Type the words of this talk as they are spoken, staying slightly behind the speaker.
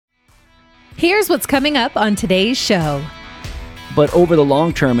Here's what's coming up on today's show. But over the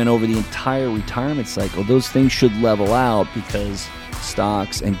long term and over the entire retirement cycle, those things should level out because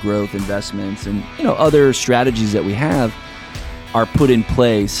stocks and growth investments and other strategies that we have are put in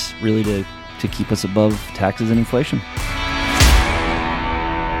place really to keep us above taxes and inflation.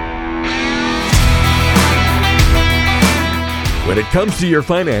 When it comes to your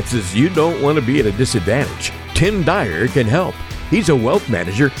finances, you don't want to be at a disadvantage. Tim Dyer can help. He's a wealth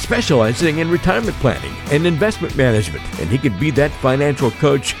manager specializing in retirement planning and investment management, and he can be that financial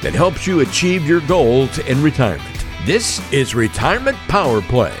coach that helps you achieve your goals in retirement. This is Retirement Power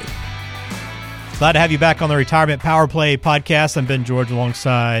Play. Glad to have you back on the Retirement Power Play podcast. I'm Ben George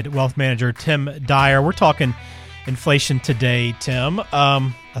alongside wealth manager Tim Dyer. We're talking inflation today, Tim.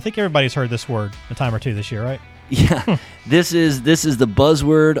 I think everybody's heard this word a time or two this year, right? Yeah, this is the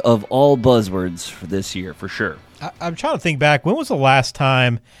buzzword of all buzzwords for this year, for sure. I'm trying to think back. When was the last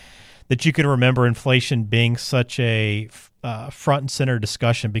time that you can remember inflation being such a front and center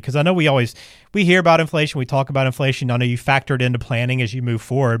discussion? Because I know we hear about inflation, we talk about inflation. I know you factor it into planning as you move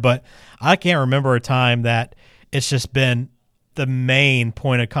forward, but I can't remember a time that it's just been the main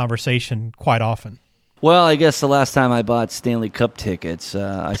point of conversation quite often. Well, I guess the last time I bought Stanley Cup tickets,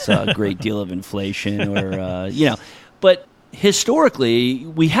 I saw a great deal of inflation, but historically,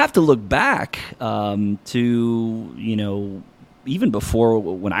 we have to look back to, even before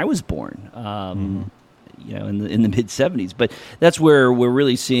when I was born, in the mid-'70s. But that's where we're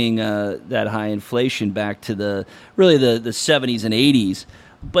really seeing that high inflation back to the 70s and 80s.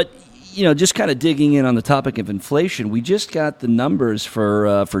 But, just kind of digging in on the topic of inflation, we just got the numbers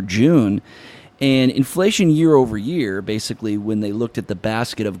for June. And inflation year over year, basically, when they looked at the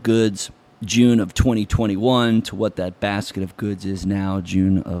basket of goods June of 2021 to what that basket of goods is now,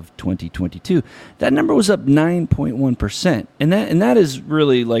 June of 2022, that number was up 9.1%. And that is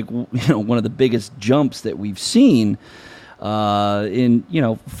really one of the biggest jumps that we've seen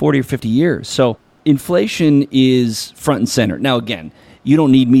in 40 or 50 years. So inflation is front and center. Now, again, you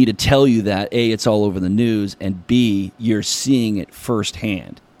don't need me to tell you that, A, it's all over the news, and B, you're seeing it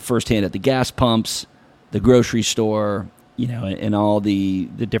firsthand at the gas pumps, the grocery store, and all the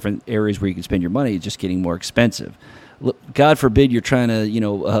different areas where you can spend your money. It's just getting more expensive. God forbid you're trying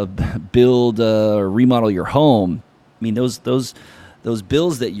to build or remodel your home. I mean, those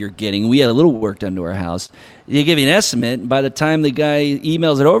bills that you're getting. We had a little work done to our house. They give you an estimate, and by the time the guy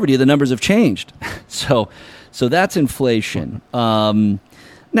emails it over to you, the numbers have changed. So that's inflation.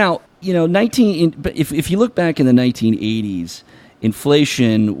 Now, if you look back in the 1980s.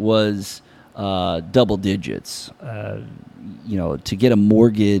 Inflation was double digits. To get a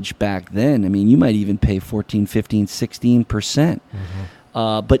mortgage back then, I mean, you might even pay 14, 15, 16%.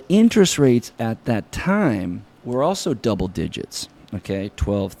 Mm-hmm. But interest rates at that time were also double digits,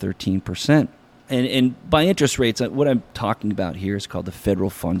 12, 13%. And by interest rates, what I'm talking about here is called the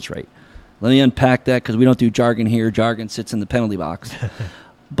federal funds rate. Let me unpack that because we don't do jargon here. Jargon sits in the penalty box.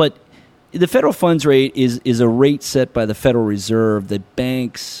 But the federal funds rate is a rate set by the Federal Reserve that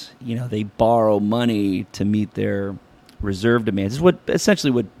banks, they borrow money to meet their reserve demands. It's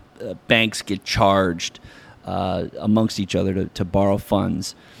essentially what banks get charged amongst each other to borrow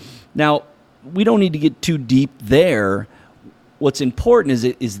funds. Now, we don't need to get too deep there. What's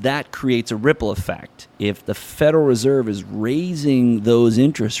important is that creates a ripple effect. If the Federal Reserve is raising those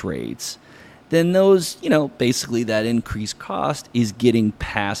interest rates, then those, basically that increased cost is getting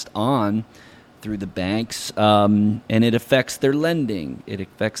passed on through the banks, and it affects their lending. It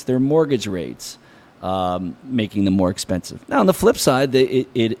affects their mortgage rates, making them more expensive. Now, on the flip side,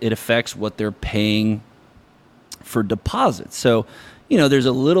 it affects what they're paying for deposits. So, there's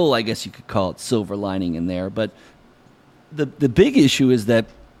a little, I guess you could call it silver lining in there, but the big issue is that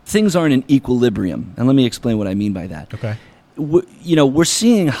things aren't in equilibrium. And let me explain what I mean by that. Okay. We're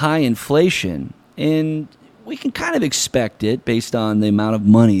seeing high inflation, and we can kind of expect it based on the amount of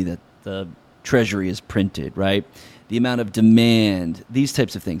money that the Treasury has printed, right? The amount of demand, these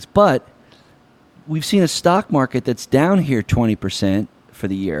types of things. But we've seen a stock market that's down here 20% for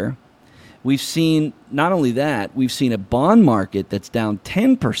the year. We've seen, not only that, we've seen a bond market that's down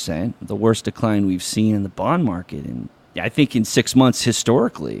 10%, the worst decline we've seen in the bond market in, I think, in 6 months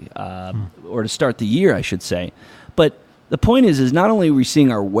historically, or to start the year, I should say. But the point is not only are we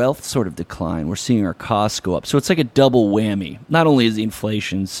seeing our wealth sort of decline, we're seeing our costs go up. So it's like a double whammy. Not only is the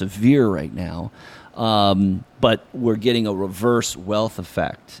inflation severe right now, but we're getting a reverse wealth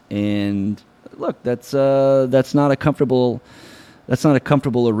effect. And look, that's not a comfortable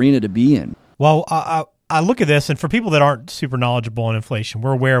arena to be in. Well, I look at this, and for people that aren't super knowledgeable in inflation,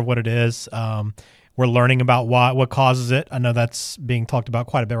 we're aware of what it is. We're learning about what causes it. I know that's being talked about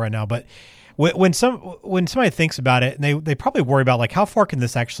quite a bit right now, but when somebody thinks about it, and they probably worry about like how far can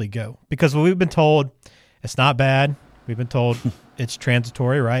this actually go? Because we've been told it's not bad. We've been told it's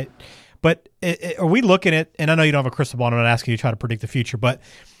transitory, right? But are we looking at, and I know you don't have a crystal ball, I'm not asking you to try to predict the future, but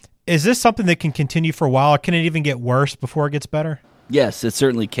is this something that can continue for a while? Can it even get worse before it gets better? Yes, it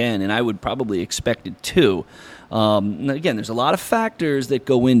certainly can, and I would probably expect it to. Again, there's a lot of factors that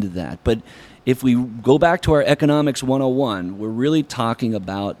go into that, but if we go back to our Economics 101, we're really talking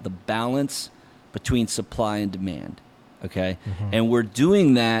about the balance between supply and demand, okay? Mm-hmm. And we're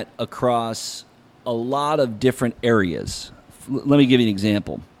doing that across a lot of different areas. Let me give you an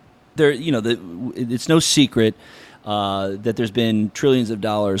example. It's no secret that there's been trillions of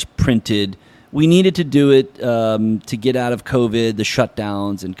dollars printed. We needed to do it to get out of COVID, the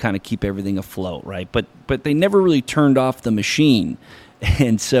shutdowns, and kind of keep everything afloat, right? But they never really turned off the machine.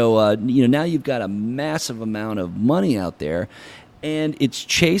 And so, now you've got a massive amount of money out there, and it's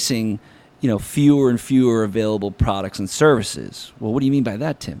chasing, fewer and fewer available products and services. Well, what do you mean by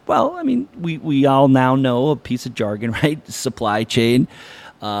that, Tim? Well, I mean, we all now know a piece of jargon, right? Supply chain.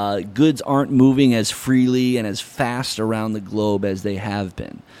 Goods aren't moving as freely and as fast around the globe as they have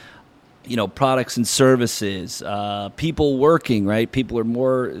been. Products and services, people working, right? There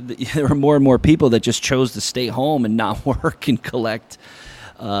are more and more people that just chose to stay home and not work and collect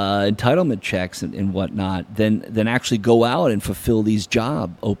entitlement checks and whatnot than actually go out and fulfill these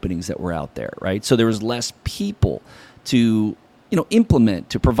job openings that were out there, right? So there was less people to implement,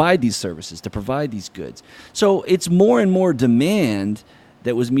 to provide these services, to provide these goods. So it's more and more demand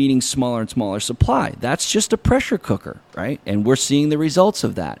that was meeting smaller and smaller supply. That's just a pressure cooker, right? And we're seeing the results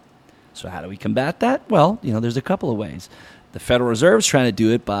of that. So how do we combat that? Well, there's a couple of ways. The Federal Reserve's trying to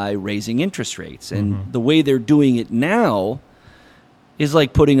do it by raising interest rates. And the way they're doing it now is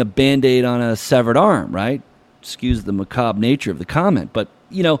like putting a Band-Aid on a severed arm, right? Excuse the macabre nature of the comment. But,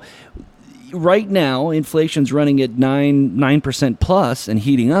 right now, inflation's running at 9% plus and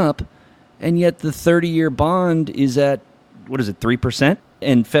heating up, and yet the 30-year bond is at, 3%?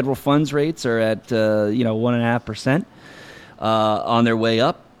 And federal funds rates are at, 1.5% on their way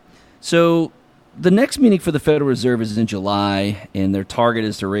up. So the next meeting for the Federal Reserve is in July, and their target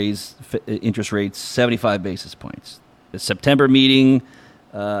is to raise interest rates 75 basis points. The September meeting,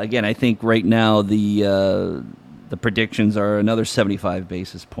 again, I think right now the predictions are another 75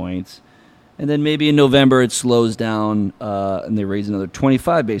 basis points. And then maybe in November it slows down and they raise another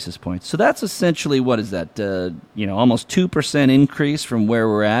 25 basis points. So that's essentially, what is that, almost 2% increase from where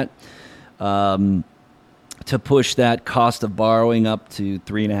we're at. To push that cost of borrowing up to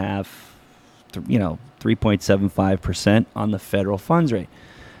 3.75% on the federal funds rate.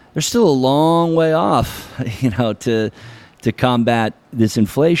 They're still a long way off, to combat this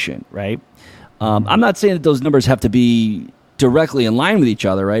inflation, right? I'm not saying that those numbers have to be directly in line with each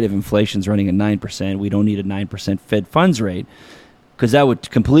other, right? If inflation's running at 9%, we don't need a 9% Fed funds rate, because that would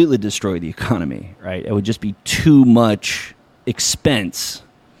completely destroy the economy, right? It would just be too much expense.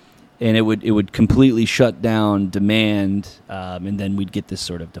 And it would completely shut down demand, and then we'd get this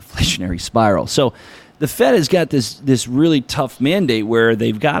sort of deflationary spiral. So the Fed has got this really tough mandate where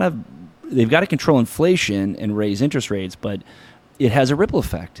they've got to control inflation and raise interest rates, but it has a ripple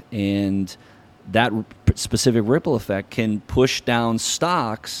effect, and that specific ripple effect can push down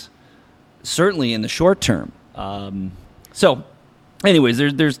stocks, certainly in the short term. Anyways,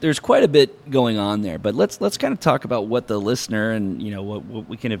 there's quite a bit going on there, but let's kind of talk about what the listener and what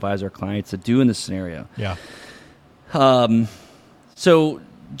we can advise our clients to do in this scenario. Yeah. So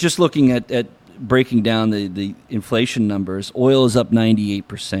just looking at breaking down the inflation numbers, oil is up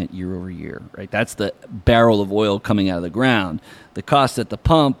 98% year over year, right? That's the barrel of oil coming out of the ground. The cost at the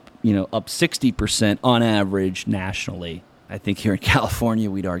pump, up 60% on average nationally. I think here in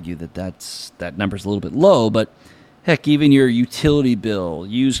California, we'd argue that number's a little bit low, but heck, even your utility bill,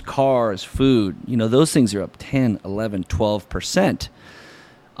 used cars, food, those things are up 10, 11, 12%.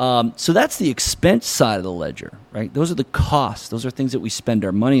 So that's the expense side of the ledger, right? Those are the costs. Those are things that we spend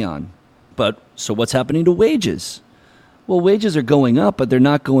our money on. But so what's happening to wages? Well, wages are going up, but they're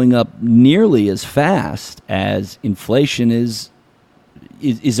not going up nearly as fast as inflation is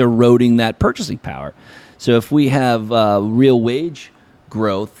eroding that purchasing power. So if we have real wage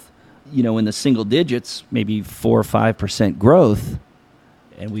growth, in the single digits, maybe 4 or 5% growth,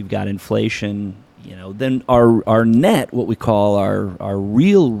 and we've got inflation, then our net, what we call our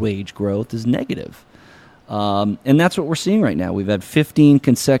real wage growth, is negative. And that's what we're seeing right now. We've had 15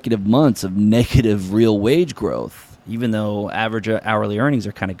 consecutive months of negative real wage growth, even though average hourly earnings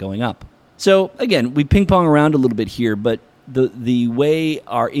are kind of going up. So again, we ping pong around a little bit here, but the way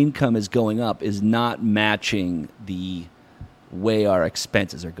our income is going up is not matching the way our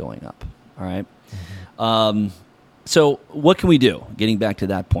expenses are going up. All right. Mm-hmm. So what can we do? Getting back to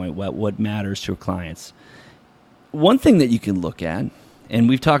that point, what matters to our clients? One thing that you can look at, and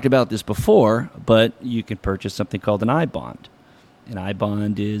we've talked about this before, but you can purchase something called an I-bond. An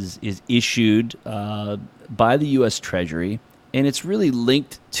I-bond is issued by the U.S. Treasury, and it's really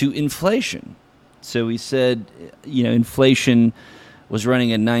linked to inflation. So we said, inflation was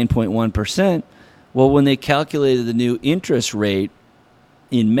running at 9.1%. Well, when they calculated the new interest rate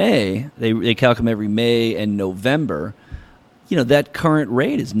in May, they calculate every May and November, that current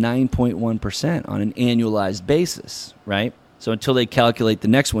rate is 9.1% on an annualized basis, right? So until they calculate the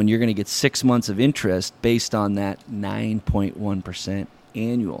next one, you're going to get 6 months of interest based on that 9.1%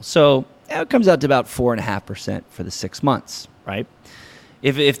 annual. So it comes out to about 4.5% for the 6 months, right?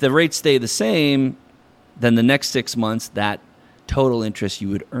 If the rates stay the same, then the next 6 months, that total interest you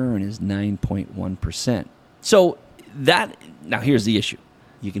would earn is 9.1%. So now here's the issue.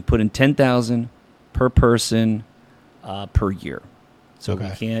 You can put in $10,000 per person per year. So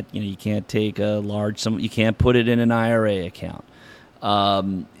okay. You can't take a large sum. You can't put it in an IRA account.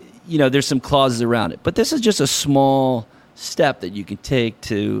 There's some clauses around it, but this is just a small step that you can take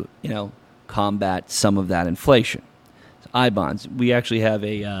to combat some of that inflation. So I-bonds. We actually have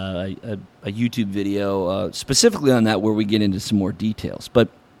a YouTube video specifically on that where we get into some more details. But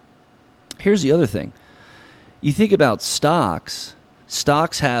here's the other thing. You think about stocks.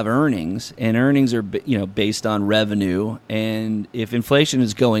 Stocks have earnings, and earnings are based on revenue. And if inflation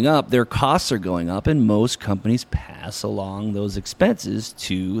is going up, their costs are going up, and most companies pass along those expenses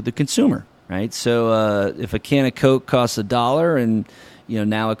to the consumer, right? So if a can of Coke costs $1, and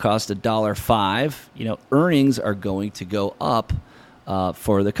now it costs $1.05, earnings are going to go up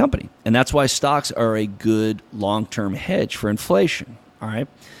for the company, and that's why stocks are a good long-term hedge for inflation. All right,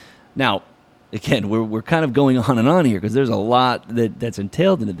 now. Again, we're kind of going on and on here because there's a lot that's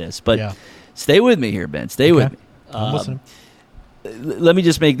entailed into this. But Stay with me here, Ben. Stay with me. I'm listening. Let me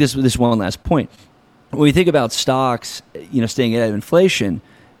just make this one last point. When we think about stocks, staying ahead of inflation,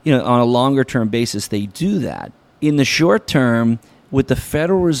 on a longer term basis, they do that. In the short term, with the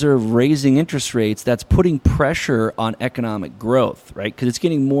Federal Reserve raising interest rates, that's putting pressure on economic growth, right? Because it's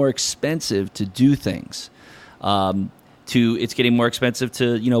getting more expensive to do things. It's getting more expensive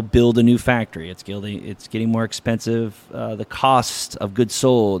to build a new factory. It's getting more expensive. The cost of goods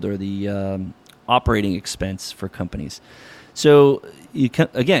sold or the operating expense for companies. So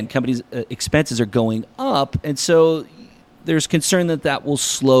companies' expenses are going up, and so there's concern that will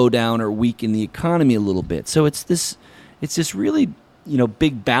slow down or weaken the economy a little bit. So it's this really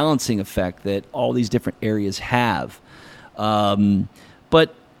big balancing effect that all these different areas have.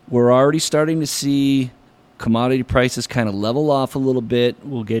 But we're already starting to see commodity prices kind of level off a little bit.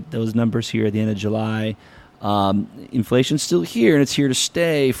 We'll get those numbers here at the end of July. Inflation's still here, and it's here to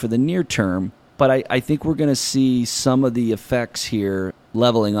stay for the near term. But I think we're going to see some of the effects here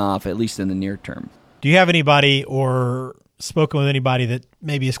leveling off, at least in the near term. Do you have anybody or spoken with anybody that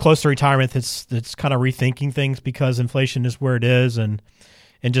maybe is close to retirement that's kind of rethinking things because inflation is where it is and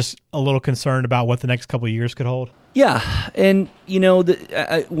just a little concerned about what the next couple of years could hold? Yeah, and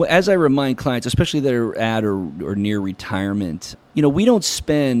as I remind clients, especially that are at or near retirement, we don't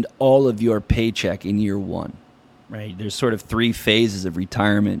spend all of your paycheck in year one, right? There's sort of 3 phases of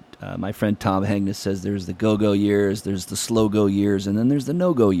retirement. My friend Tom Hegnes says there's the go-go years, there's the slow-go years, and then there's the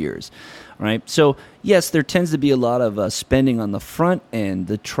no-go years, right? So yes, there tends to be a lot of spending on the front end,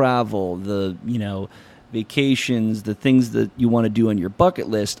 the travel, the vacations, the things that you want to do on your bucket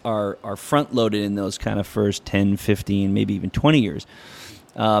list are front-loaded in those kind of first 10, 15, maybe even 20 years.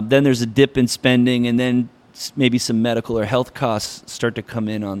 Then there's a dip in spending, and then maybe some medical or health costs start to come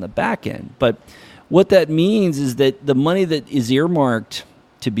in on the back end. But what that means is that the money that is earmarked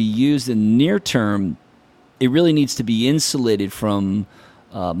to be used in the near term, it really needs to be insulated from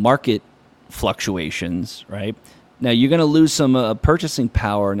market fluctuations, right? Now, you're going to lose some purchasing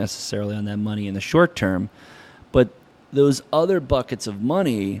power necessarily on that money in the short term, but those other buckets of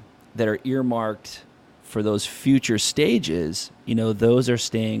money that are earmarked for those future stages, those are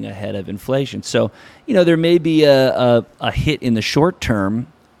staying ahead of inflation. So, there may be a hit in the short term,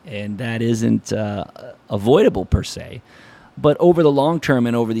 and that isn't avoidable per se, but over the long term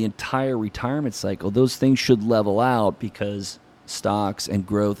and over the entire retirement cycle, those things should level out because stocks and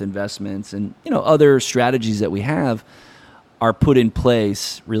growth investments and other strategies that we have are put in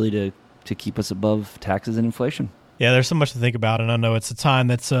place really to keep us above taxes and inflation. Yeah, there's so much to think about, and I know it's a time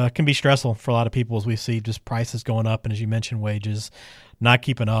that's can be stressful for a lot of people as we see just prices going up, and as you mentioned, wages not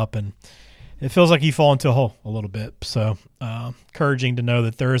keeping up, and it feels like you fall into a hole a little bit. So encouraging to know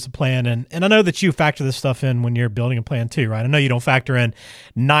that there is a plan. And I know that you factor this stuff in when you're building a plan too, right? I know you don't factor in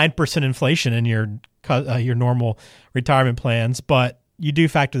 9% inflation in your normal retirement plans, but you do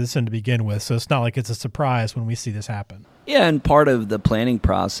factor this in to begin with. So it's not like it's a surprise when we see this happen. Yeah, and part of the planning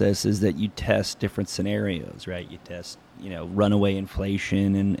process is that you test different scenarios, right? You test, runaway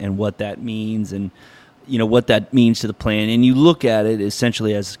inflation and what that means and, what that means to the plan. And you look at it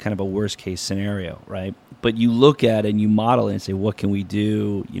essentially as kind of a worst case scenario, right? But you look at it and you model it and say, what can we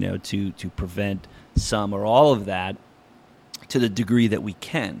do, to prevent some or all of that to the degree that we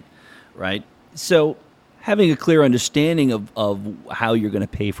can, right? So having a clear understanding of how you're going to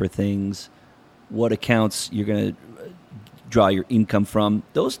pay for things, what accounts you're going to draw your income from,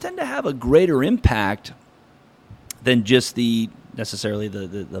 those tend to have a greater impact than just necessarily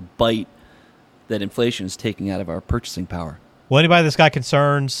the bite that inflation is taking out of our purchasing power. Well, anybody that's got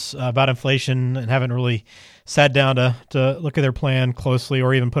concerns about inflation and haven't really sat down to look at their plan closely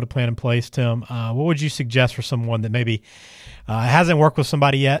or even put a plan in place, Tim, what would you suggest for someone that maybe hasn't worked with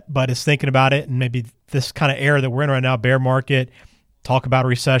somebody yet but is thinking about it, and maybe this kind of era that we're in right now, bear market, talk about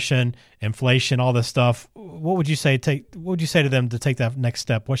recession, inflation, all this stuff, what would you say to them to take that next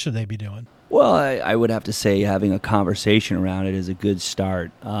step? What should they be doing? Well, I would have to say having a conversation around it is a good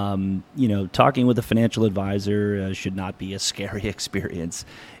start. Talking with a financial advisor should not be a scary experience.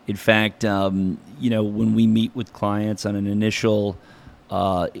 In fact, when we meet with clients on an initial,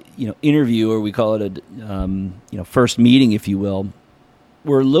 interview, or we call it a, first meeting, if you will,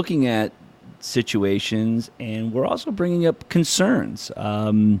 we're looking at situations and we're also bringing up concerns,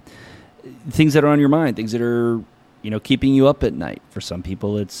 things that are on your mind, things that are keeping you up at night. For some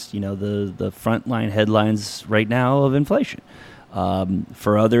people, it's, the frontline headlines right now of inflation.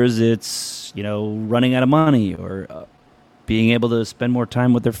 For others, it's, running out of money or being able to spend more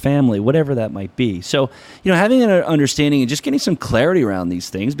time with their family, whatever that might be. So, having an understanding and just getting some clarity around these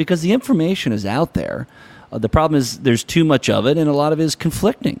things, because the information is out there. The problem is there's too much of it and a lot of it is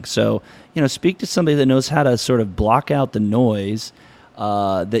conflicting. So, speak to somebody that knows how to sort of block out the noise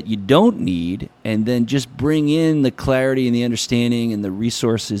that you don't need, and then just bring in the clarity and the understanding and the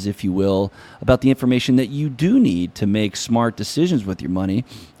resources, if you will, about the information that you do need to make smart decisions with your money,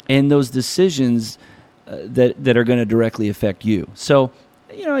 and those decisions that are going to directly affect you. So,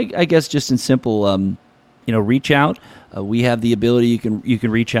 I guess just in simple, reach out. We have the ability. You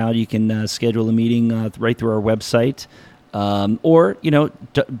can reach out. You can schedule a meeting right through our website. Or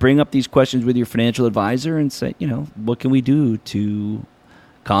bring up these questions with your financial advisor and say, what can we do to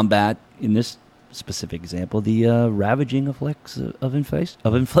combat, in this specific example, the ravaging effects of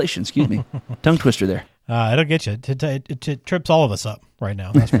inflation. Excuse me, tongue twister there. It'll get you. It trips all of us up right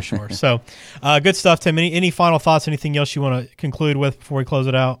now, that's for sure. So, good stuff, Tim. Any final thoughts? Anything else you want to conclude with before we close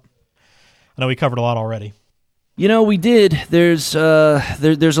it out? I know we covered a lot already. We did. There's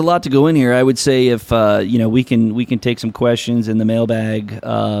a lot to go in here. I would say if we can take some questions in the mailbag,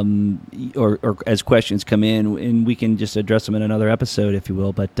 or as questions come in, and we can just address them in another episode, if you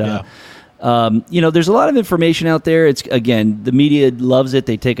will. But there's a lot of information out there. It's, again, the media loves it.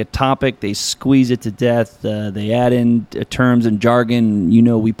 They take a topic, they squeeze it to death. They add in terms and jargon.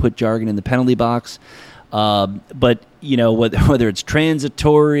 We put jargon in the penalty box. But whether it's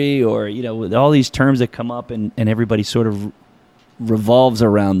transitory or with all these terms that come up and everybody sort of revolves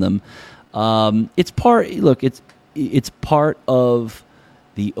around them, it's part of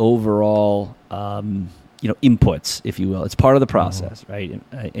the overall inputs, if you will. It's part of the process, right?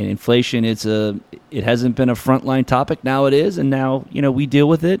 And inflation, it hasn't been a frontline topic. Now it is, and now we deal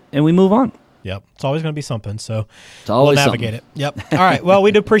with it and we move on. Yep. It's always going to be something. So we'll navigate it. Yep. All right. Well,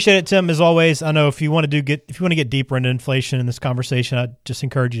 we do appreciate it, Tim, as always. I know if you want to get deeper into inflation in this conversation, I just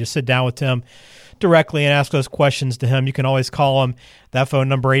encourage you to sit down with Tim directly and ask those questions to him. You can always call him. That phone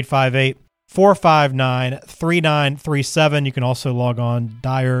number, 858-459-3937. You can also log on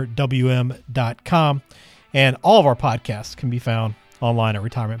DyerWM.com. And all of our podcasts can be found online at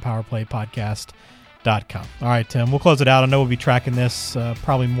retirementpowerplaypodcast.com. All right, Tim, we'll close it out. I know we'll be tracking this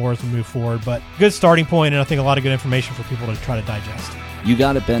probably more as we move forward, but good starting point, and I think a lot of good information for people to try to digest. You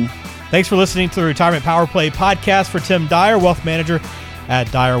got it, Ben. Thanks for listening to the Retirement Power Play podcast. For Tim Dyer, Wealth Manager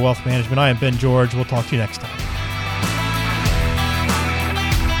at Dyer Wealth Management, I am Ben George. We'll talk to you next time.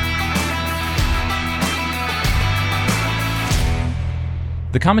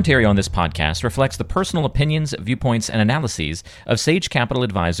 The commentary on this podcast reflects the personal opinions, viewpoints, and analyses of Sage Capital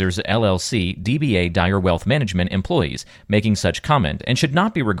Advisors, LLC, DBA Dyer Wealth Management employees making such comment and should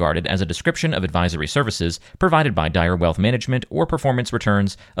not be regarded as a description of advisory services provided by Dyer Wealth Management or performance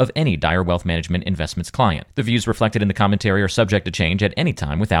returns of any Dyer Wealth Management investments client. The views reflected in the commentary are subject to change at any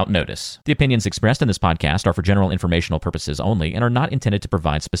time without notice. The opinions expressed in this podcast are for general informational purposes only and are not intended to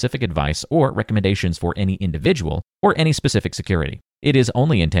provide specific advice or recommendations for any individual or any specific security. It is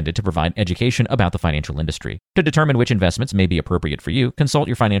only intended to provide education about the financial industry. To determine which investments may be appropriate for you, consult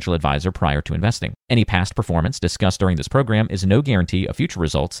your financial advisor prior to investing. Any past performance discussed during this program is no guarantee of future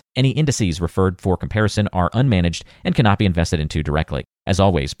results. Any indices referred for comparison are unmanaged and cannot be invested into directly. As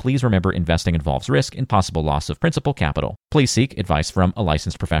always, please remember investing involves risk and possible loss of principal capital. Please seek advice from a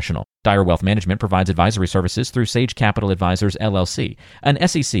licensed professional. Dyer Wealth Management provides advisory services through Sage Capital Advisors, LLC, an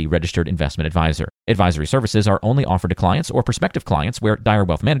SEC-registered investment advisor. Advisory services are only offered to clients or prospective clients where Dyer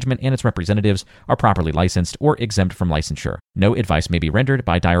Wealth Management and its representatives are properly licensed or exempt from licensure. No advice may be rendered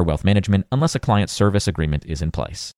by Dyer Wealth Management unless a client service agreement is in place.